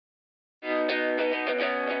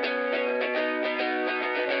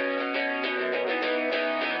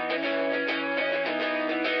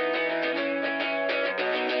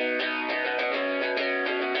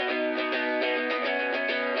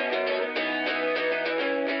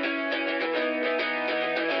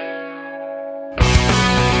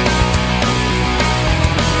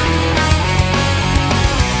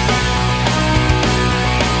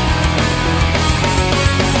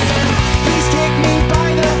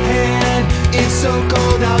so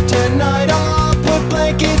cold out tonight. I'll put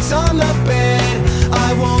blankets on the bed.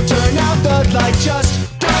 I won't turn out the light.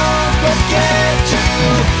 Just don't forget to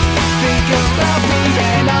think about me,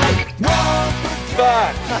 and I won't forget.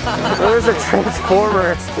 There's a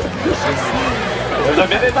transformer. There's a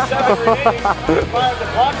minute 7 remaining. The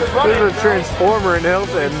clock is running. There's a transformer in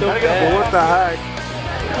Hilton. What the heck?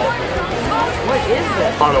 What is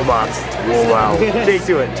this? Autobots. Whoa, wow. Take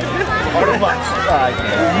to it. Autobots.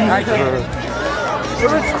 I can't.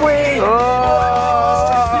 Earth Queen!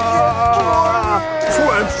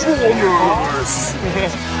 Transformers!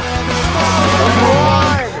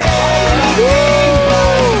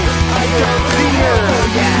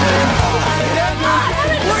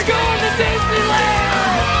 We're going to Disneyland!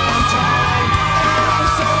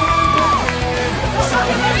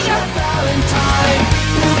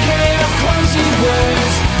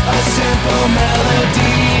 A simple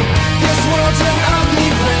melody. This world's an ugly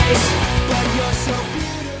place, but you're so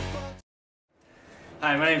beautiful.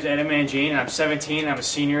 Hi, my name's Adam Mangine. I'm 17. I'm a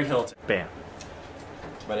senior at Hilton. Bam.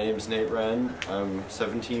 My name's Nate Wren. I'm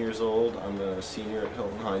 17 years old. I'm a senior at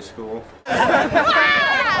Hilton High School.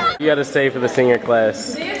 You gotta say for the senior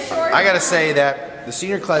class. I gotta say that the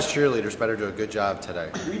senior class cheerleaders better do a good job today.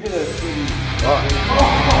 We did a pretty...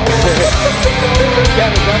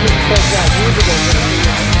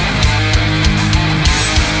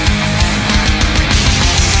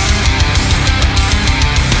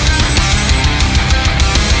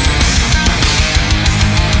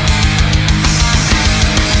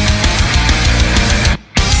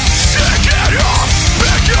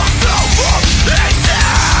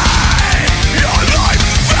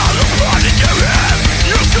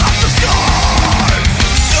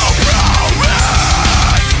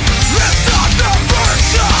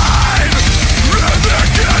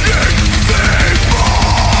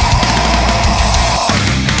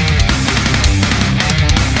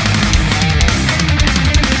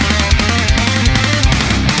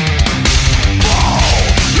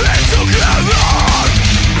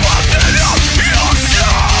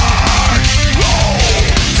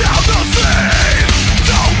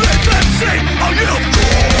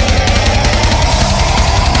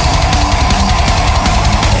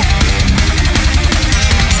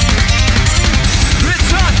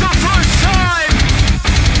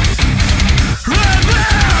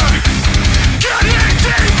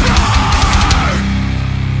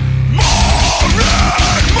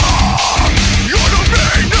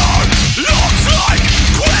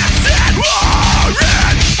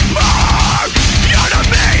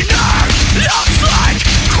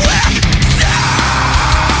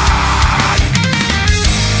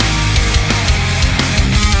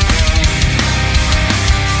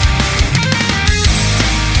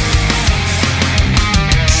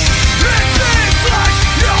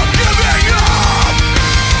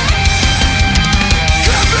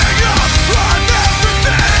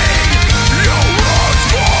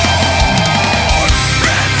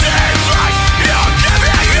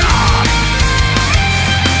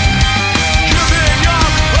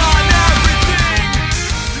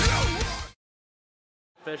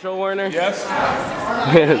 Official Warner? Yes.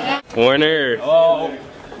 Warner. Hello.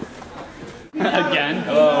 Again.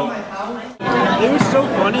 Hello. It was so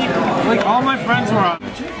funny. Like, all my friends were on.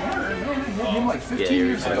 Yeah,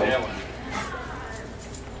 you're so.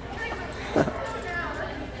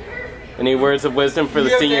 Any words of wisdom for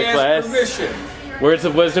the senior class? Permission. Words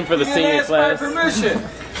of wisdom for the senior class? Ask my permission.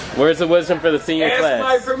 Words of wisdom for the senior class?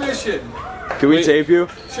 Ask my permission. Can we tape you?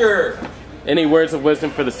 Sure. Any words of wisdom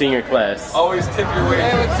for the senior class? Always tip your way.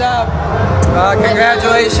 Hey, what's up?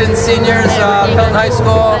 Congratulations, seniors, Hilton High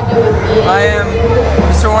School. I am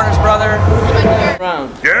Mr. Warner's brother.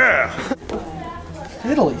 Yeah!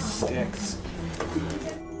 Fiddly sticks.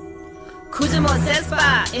 Cruising on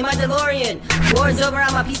Sespa in my DeLorean. War's over,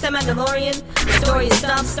 I'm a piece of Mandalorian. The story is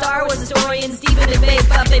stumped, Star Wars historians. Steven debate,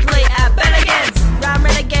 but they play at bet against. Rhyme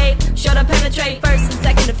renegade, show to penetrate. First and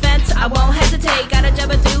second defense, I won't hesitate. Gotta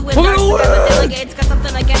jump it through with delegates. Got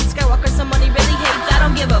something against Skywalker, someone he really hates. I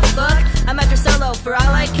don't give a fuck, I'm after Solo. For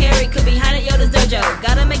all I carry, could be behind at Yoda's dojo.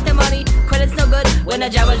 Gotta make the money, credit's no good when the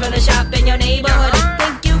Jawas run a shop in your neighborhood.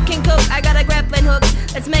 Think you can cook, I got a grappling hook.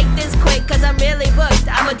 Let's make this quick, cause I'm really booked.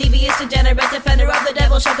 I'm a devious degenerate defender of the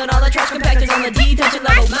devil, shucking all the trash compactors on the detention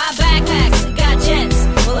level. My backpacks got jets,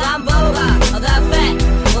 well I'm Boba, the fat.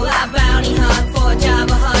 Well I bounty hunt for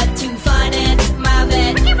Jabba Hutt to finance my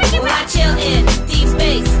vet. Well I chill in deep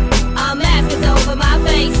space, a mask is over my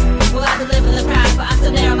face. Well I deliver the prize, but I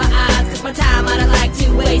still narrow my eyes, cause my time I don't like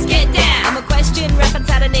to waste. Get down! I'm a question, rep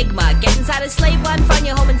inside Enigma. Get inside a slave one, find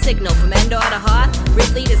your home and signal. From Endor to Hoth,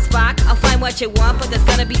 Ridley to Spock. I'll find what you want, but there's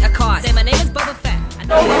gonna be a cost. Say my name is Boba Fett.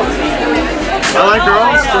 I like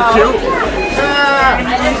girls, they're cute.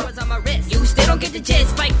 On my wrist. You still don't get the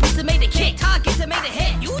gist. Spike pizza made a kick. Target to made a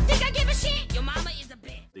hit. You think I give a shit? Your mama is a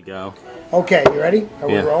bitch. Go. Okay, you ready? Are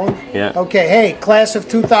we rolling? Yeah. Okay, hey, class of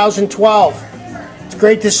 2012. It's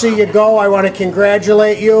great to see you go. I want to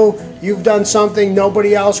congratulate you. You've done something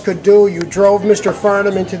nobody else could do. You drove Mr.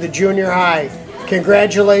 Farnham into the junior high.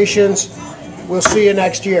 Congratulations. We'll see you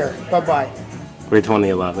next year. Bye-bye. We're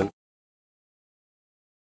 2011.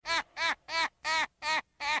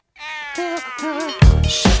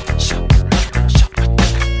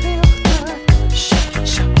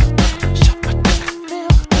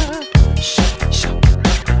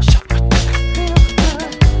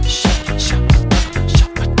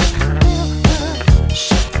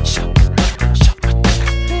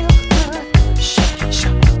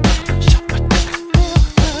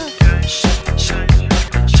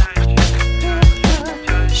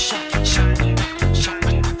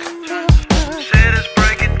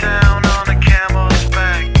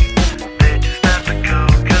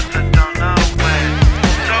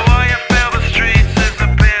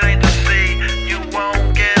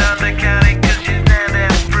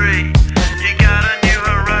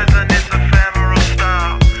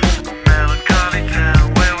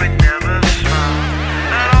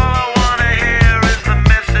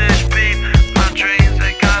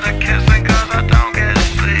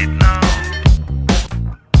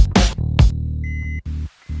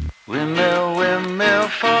 Windmill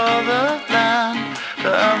for the land,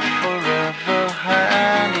 I'm forever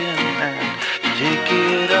hand in hand. Take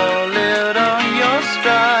it all out on your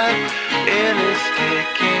stride, it is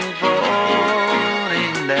taking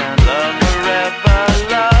falling down. Love forever,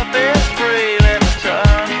 love is free, let's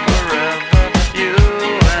turn forever, you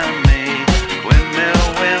and me. Windmill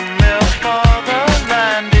for the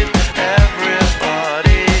land, is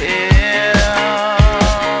everybody in.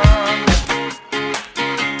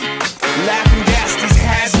 Laughing gas, these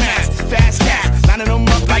hazmats, fast cat, lining them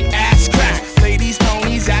up like ass crack. Ladies,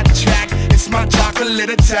 ponies at the track, it's my chocolate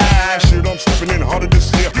attack. Shit, I'm stepping in harder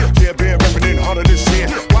this year. Yeah, bear repping in harder this year.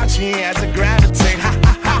 Watch me as I gravitate. Ha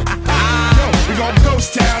ha ha ha ha. Yo, we gon'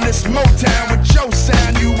 ghost town, this Motown with your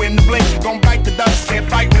sound. You in the blink, gon' bite the dust, can't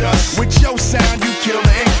fight with us. With your sound, you kill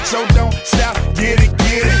the ink, so don't stop, get it,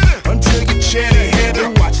 until you chat it, hit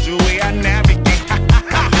it. Watch the way I navigate.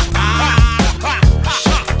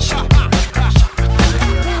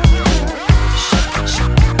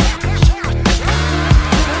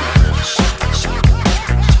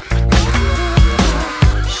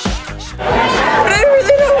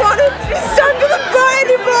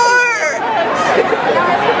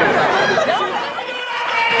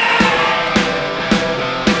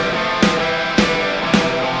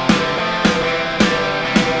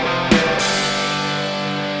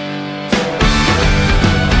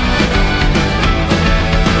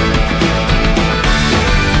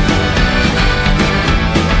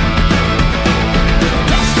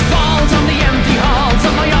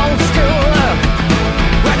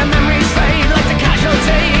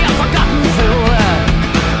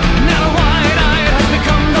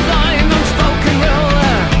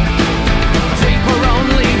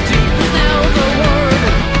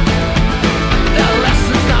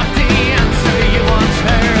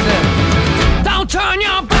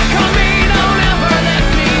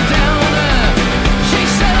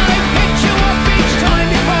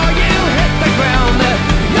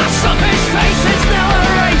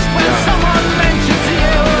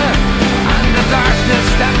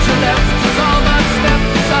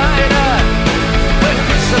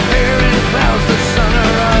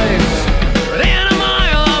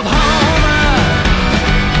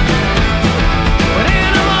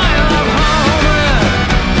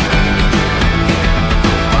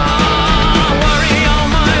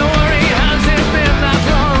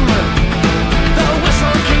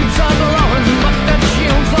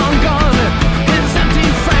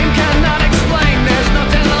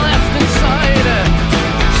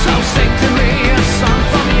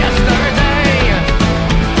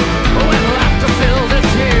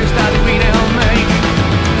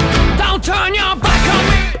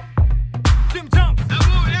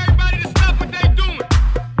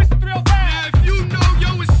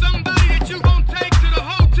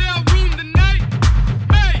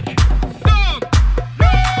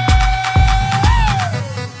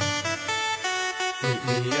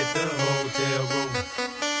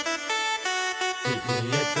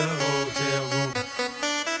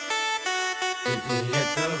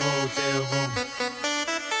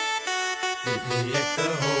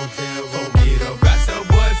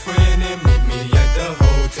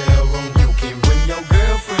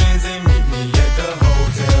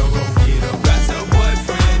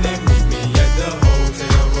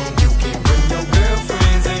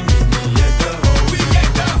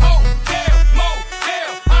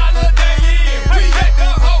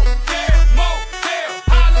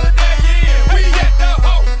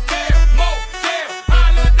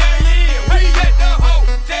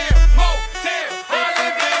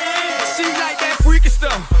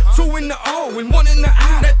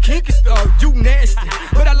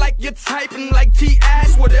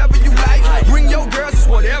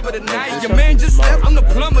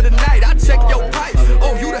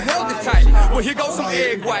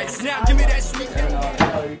 Smarcz. Now give me that sweet.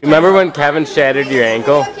 Remember when Kevin shattered your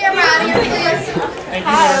ankle?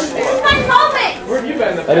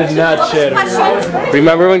 I did not shatter.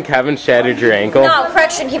 Remember when Kevin shattered your ankle? No,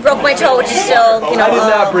 correction, he broke my toe, which is still, you know. I did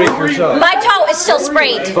not break your toe. My toe is still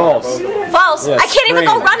sprained. False. False. Yeah, I can't even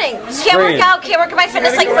go running. Can't work out, can't work on my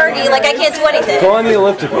fitness like Fergie. Like, I can't do anything. Go on the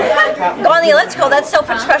elliptical. Go on the elliptical, that still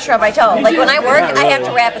puts pressure on my toe. Like, when I work, I have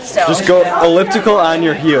to wrap it still. Just go elliptical on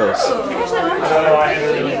your heels.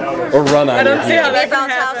 Or run on your heels.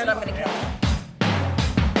 Brown's house, and I'm going to